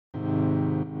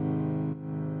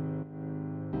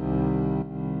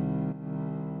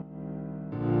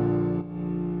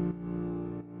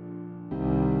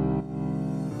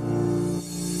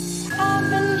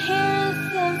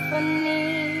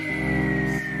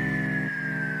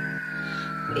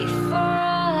Before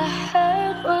all I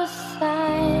heard was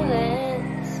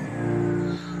silence,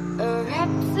 a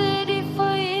rhapsody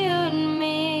for you and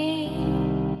me,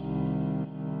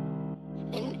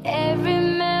 and every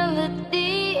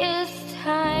melody is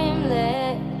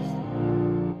timeless.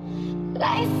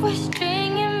 Life was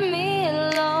stringing me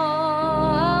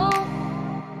along,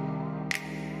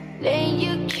 then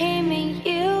you came and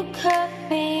you cut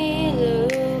me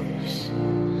loose.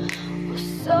 Was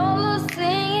solo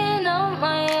singing on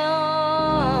my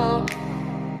own.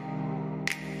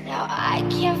 Now I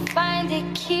can't find a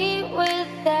key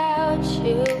without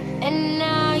you, and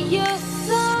now your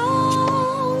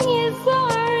song is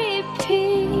on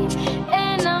repeat,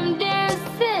 and I'm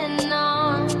dancing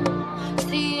on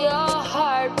to your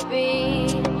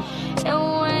heartbeat. And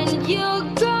when you're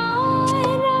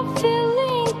gone, I'm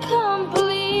feeling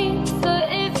complete. So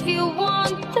if you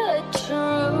want the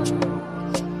truth,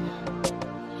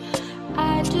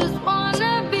 I just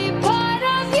wanna be part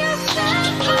of your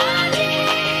symphony.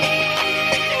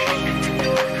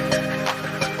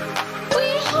 We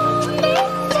hold me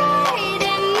tight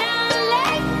and not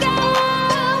let go.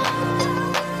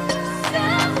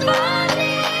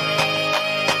 Symphony.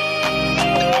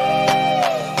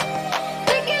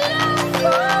 We can love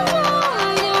song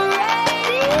on the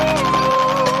radio.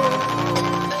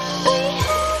 We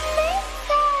hold me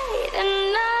tight and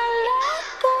not let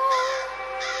go.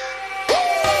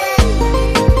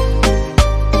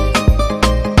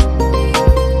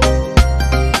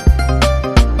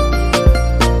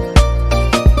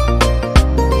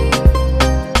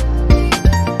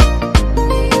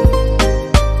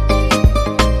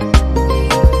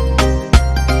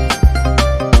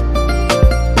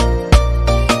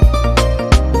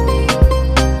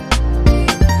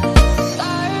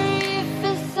 Sorry if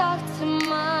it's all too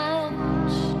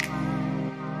much.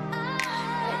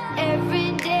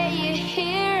 Every day you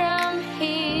hear I'm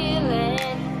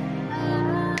healing,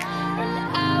 and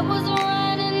I was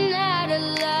running out of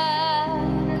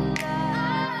luck.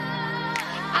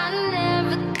 I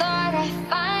never thought I'd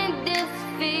find this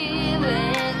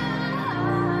feeling.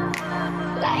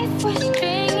 Life was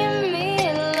strange.